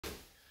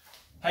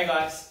Hey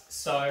guys,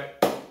 so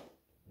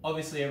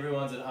obviously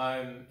everyone's at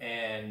home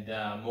and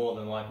more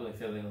than likely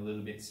feeling a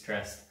little bit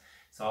stressed.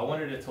 So I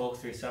wanted to talk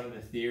through some of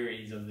the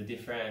theories of the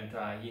different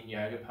yin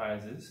yoga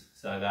poses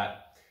so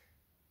that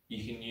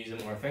you can use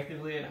them more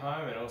effectively at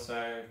home and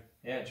also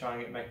try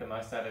and make the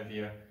most out of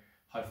your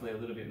hopefully a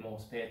little bit more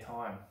spare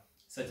time.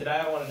 So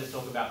today I wanted to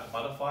talk about the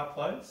butterfly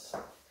pose.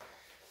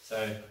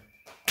 So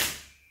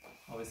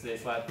obviously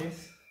it's like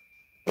this.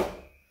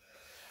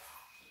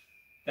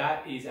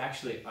 That is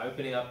actually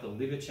opening up the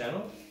liver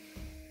channel,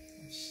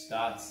 which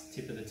starts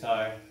tip of the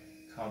toe,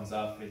 comes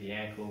up with the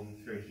ankle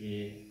through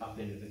here, up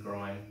into the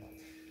groin,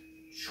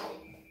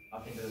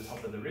 up into the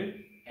top of the rib,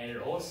 and it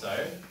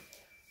also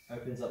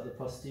opens up the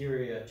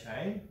posterior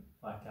chain,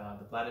 like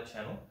the bladder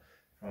channel,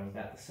 from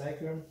about the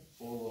sacrum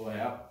all the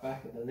way up,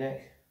 back of the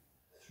neck,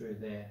 through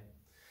there.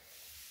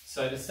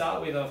 So to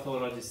start with, I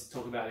thought I'd just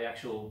talk about the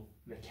actual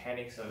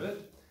mechanics of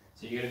it.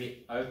 So you're going to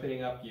be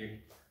opening up your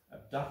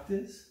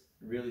abductors,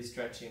 really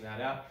stretching that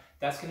out.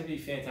 That's going to be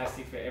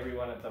fantastic for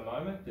everyone at the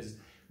moment, because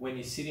when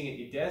you're sitting at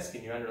your desk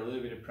and you're under a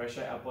little bit of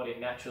pressure, our body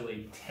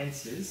naturally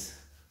tenses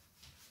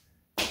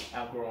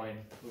our groin.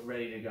 We're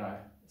ready to go.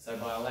 So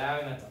by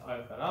allowing that to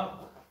open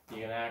up, you're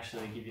going to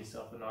actually give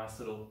yourself a nice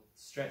little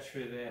stretch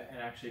through there and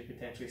actually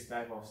potentially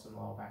stave off some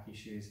lower back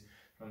issues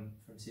from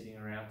sitting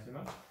around too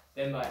much.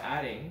 Then by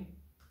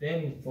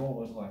bending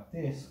forward like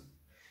this,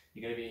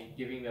 you're going to be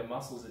giving the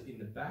muscles in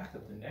the back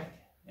of the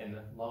neck and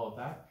the lower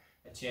back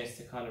a chance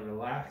to kind of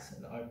relax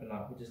and open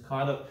up, which is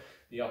kind of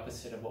the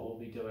opposite of what we'll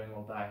be doing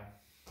all day.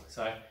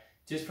 So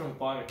just from a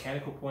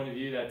biomechanical point of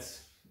view, that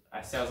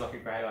sounds like a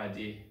great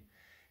idea.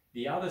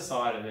 The other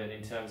side of it,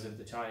 in terms of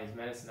the Chinese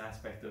medicine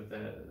aspect of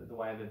the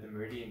way that the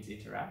meridians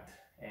interact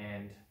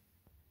and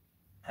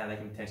how they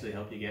can potentially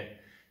help you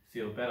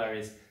feel better,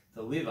 is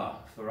the liver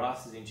for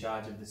us is in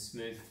charge of the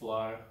smooth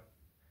flow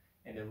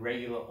and the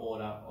regular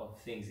order of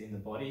things in the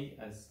body,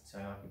 so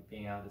like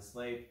being able to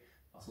sleep,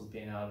 muscles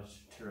being able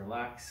to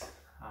relax,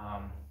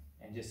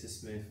 and just a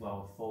smooth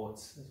flow of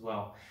thoughts as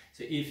well.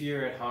 So if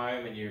you're at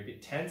home and you're a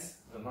bit tense,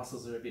 the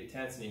muscles are a bit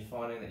tense, and you're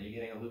finding that you're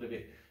getting a little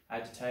bit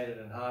agitated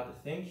and hard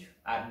to think,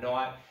 at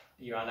night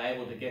you're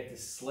unable to get to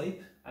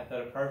sleep at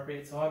that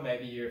appropriate time,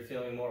 maybe you're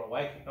feeling more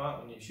awake at night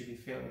when you should be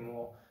feeling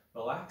more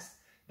relaxed,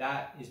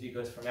 that is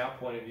because from our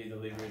point of view the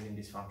liver is in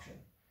dysfunction.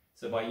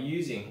 So by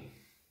using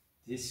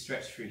this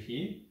stretch through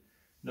here,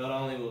 not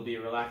only will it be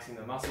relaxing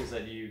the muscles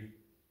that you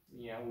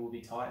will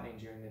be tightening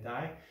during the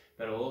day,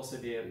 but it will also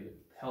be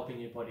helping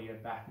your body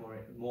get back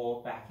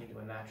more back into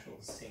a natural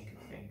sync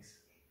of things.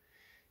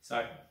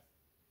 So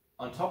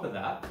on top of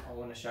that, I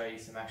want to show you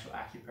some actual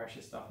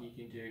acupressure stuff you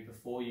can do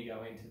before you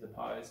go into the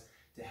pose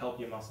to help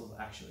your muscles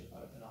actually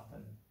open up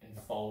and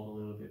fold a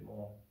little bit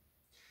more.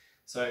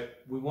 So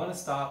we want to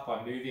start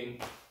by moving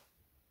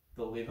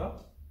the liver.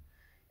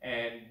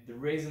 And the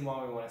reason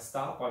why we want to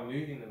start by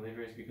moving the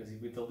liver is because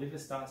if the liver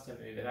starts to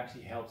move, it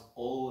actually helps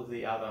all of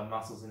the other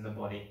muscles in the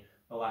body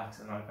relax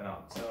and open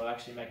up. So it'll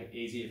actually make it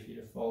easier for you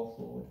to fold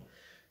forward.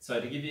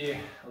 So to give you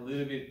a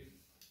little bit,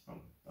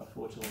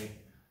 unfortunately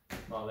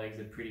my legs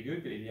are pretty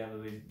good, but if you have a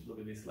look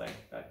at this leg,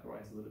 that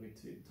groin's a little bit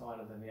too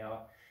tighter than the other.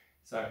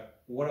 So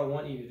what I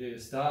want you to do to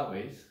start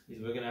with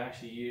is we're going to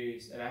actually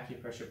use an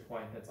acupressure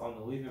point that's on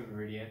the liver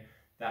meridian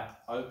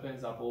that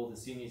opens up all the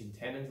sinews and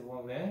tendons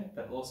along there,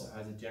 but also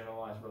has a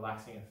generalized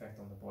relaxing effect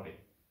on the body.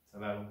 So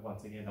that will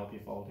once again help you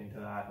fold into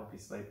that, help you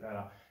sleep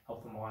better,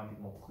 help the mind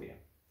be more clear.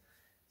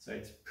 So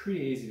it's pretty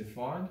easy to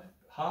find.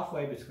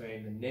 Halfway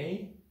between the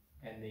knee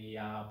and the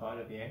bone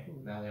of the ankle,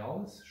 the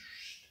malleolus,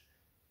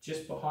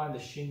 just behind the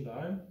shin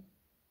bone,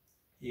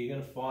 you're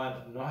going to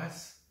find a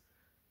nice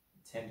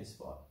tender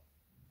spot.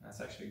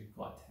 That's actually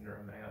quite tender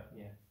on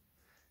me,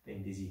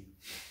 being dizzy.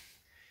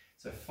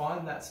 So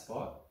find that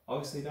spot.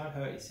 Obviously don't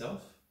hurt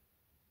yourself.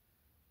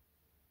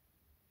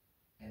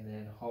 And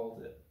then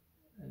hold it.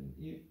 And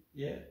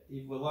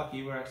if we're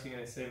lucky, we're actually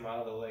going to see my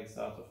other leg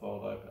start to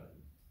fold open.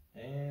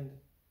 And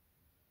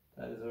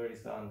that is already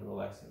starting to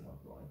relax in my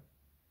groin.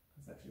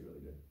 That's actually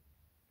really good.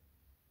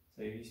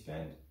 So if you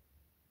spend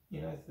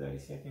 30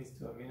 seconds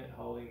to a minute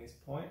holding this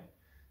point,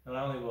 not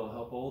only will it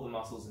help all the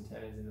muscles and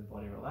tendons in the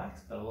body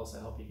relax, but it'll also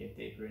help you get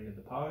deeper into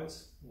the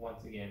pose,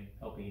 once again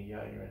helping you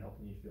yoga and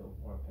helping you feel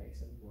more at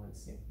peace and more in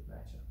sync with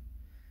nature.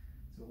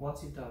 So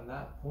once you've done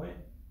that point,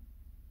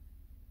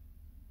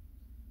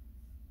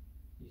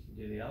 you can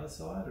do the other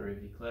side, or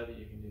if you're clever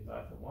you can do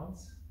both at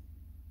once.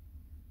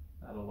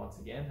 That'll once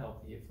again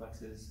help the hip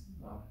flexors,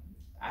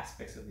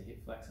 aspects of the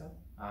hip flexors,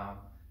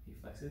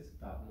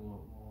 but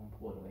more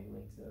importantly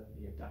linked to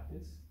the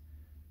abductors.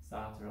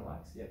 Starting to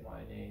relax.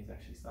 My knee is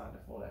actually starting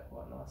to fold out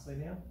quite nicely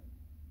now.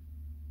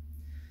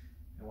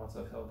 And once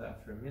I've held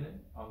that for a minute,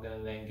 I'm going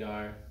to then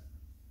go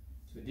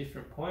to a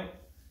different point.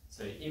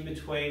 So in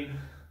between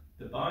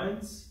the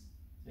bones,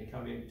 so you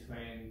come in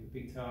between the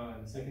big toe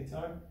and the second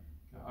toe,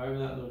 go over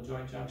that little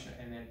joint junction,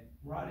 and then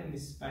right in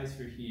this space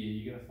through here,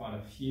 you're going to find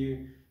a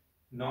few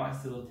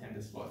nice little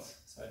tender spots.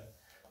 So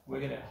we're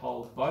going to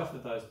hold both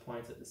of those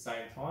points at the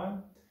same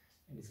time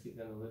and just give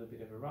them a little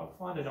bit of a rub.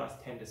 Find a nice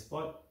tender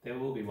spot. There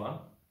will be one.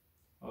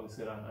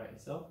 obviously don't know it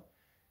yourself,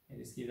 and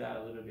just give that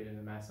a little bit of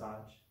a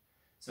massage.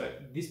 So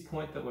this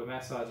point that we're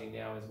massaging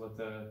now is what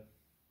the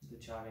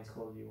Chinese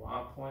call the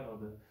yuan point, or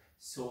the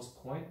source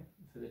point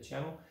for the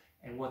channel.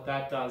 And what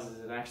that does is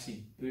it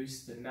actually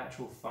boosts the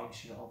natural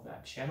function of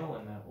that channel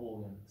and that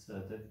organ. So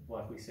that,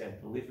 like we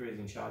said, the liver is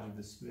in charge of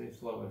the smooth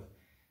flow of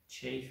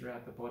qi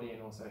throughout the body,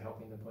 and also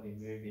helping the body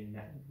move in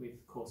with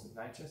the course of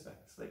nature, so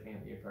sleeping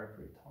at the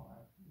appropriate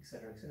time,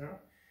 etc., etc.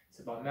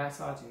 So by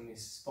massaging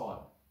this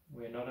spot,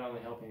 we're not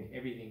only helping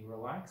everything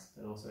relax,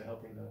 but also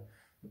helping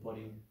the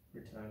body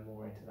return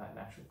more into that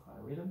natural kind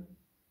of rhythm.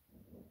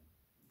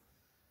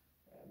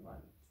 And my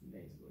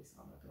knees really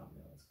starting to open up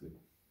now, that's good.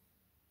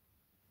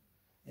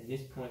 And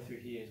this point through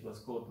here is what's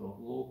called the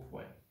law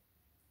point.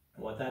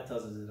 And what that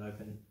does is it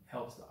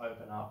helps to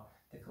open up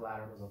the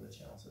collaterals of the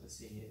channel, so the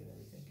sinews and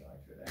everything going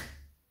through there.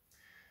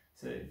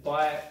 So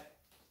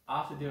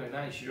after doing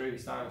that, you should already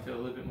be starting to feel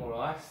a little bit more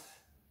relaxed,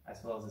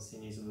 as well as the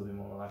sinews a little bit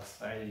more relaxed.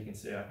 So as you can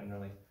see, I can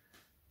really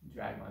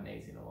drag my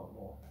knees in a lot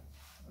more.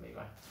 I mean,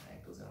 my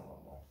ankles in a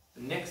lot more.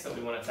 The next that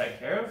we want to take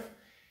care of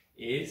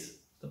is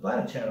the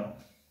bladder channel.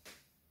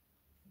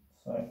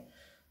 So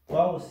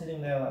while we're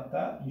sitting there like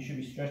that, you should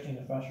be stretching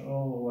the fascia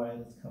all the way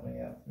that's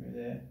coming out through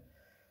there.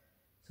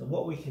 So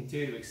what we can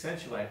do to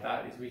accentuate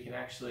that is we can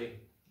actually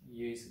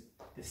use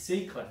the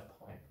C-cleft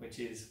point, which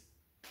is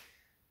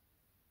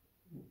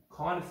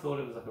kind of thought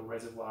of as like a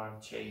reservoir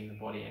of qi in the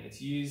body, and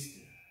it's used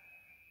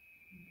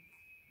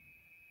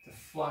to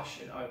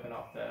flush and open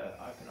up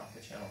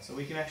the channel. So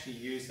we can actually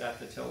use that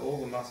to tell all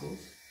the muscles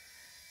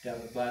down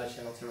the bladder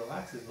channel to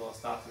relax, as well as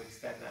start to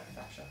extend that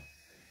fascia.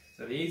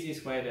 So the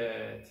easiest way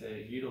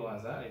to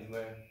utilize that is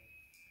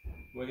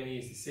we're going to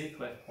use the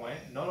C-cleft point,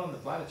 not on the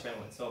bladder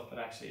channel itself, but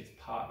actually its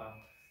partner,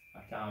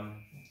 like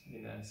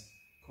it's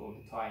called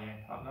the Tai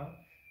Yang partner,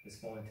 the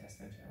small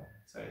intestine channel.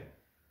 So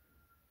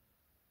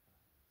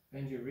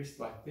bend your wrist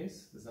like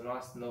this, there's a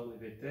nice knobbly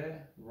bit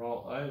there,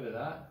 roll over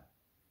that,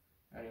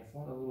 and you'll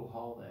find a little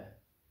hole there.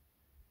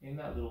 In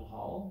that little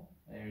hole,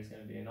 there is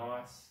going to be a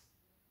nice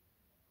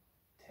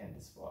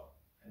tender spot,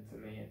 and for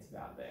me it's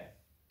about there.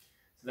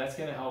 So that's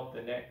going to help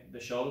the neck, the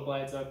shoulder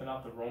blades open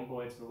up, the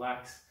rhomboids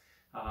relax,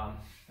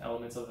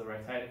 elements of the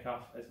rotator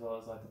cuff, as well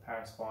as like the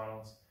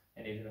paraspinals,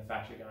 and even the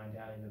fascia going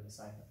down into the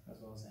sacrum, as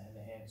well as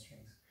the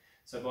hamstrings.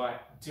 So by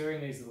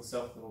doing these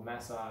little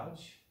massage,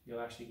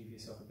 you'll actually give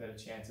yourself a better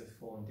chance of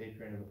falling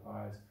deeper into the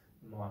pose.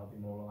 The mind will be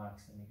more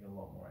relaxed, and you get a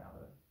lot more out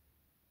of it.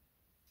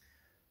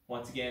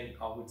 Once again,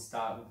 I would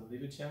start with the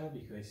liver channel,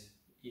 because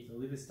if the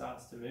liver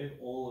starts to move,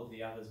 all of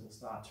the others will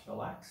start to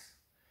relax.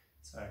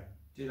 So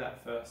do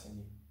that first,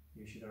 and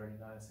you should already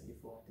notice that you're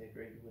falling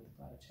deeper even with the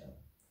bladder channel.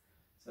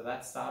 So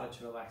that started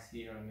to relax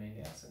here on me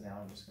now, so now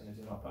I'm just going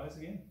to do my pose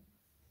again.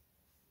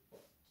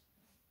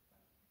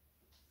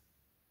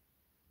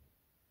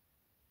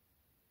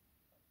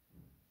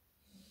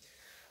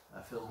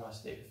 That feels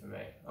much deeper for me.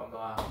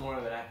 I'm more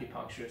of an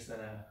acupuncturist than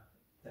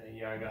a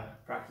yoga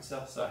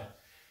practicer, so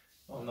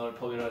I'm not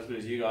probably not as good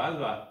as you guys,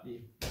 but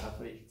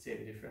hopefully you can see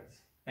the difference.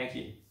 Thank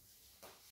you.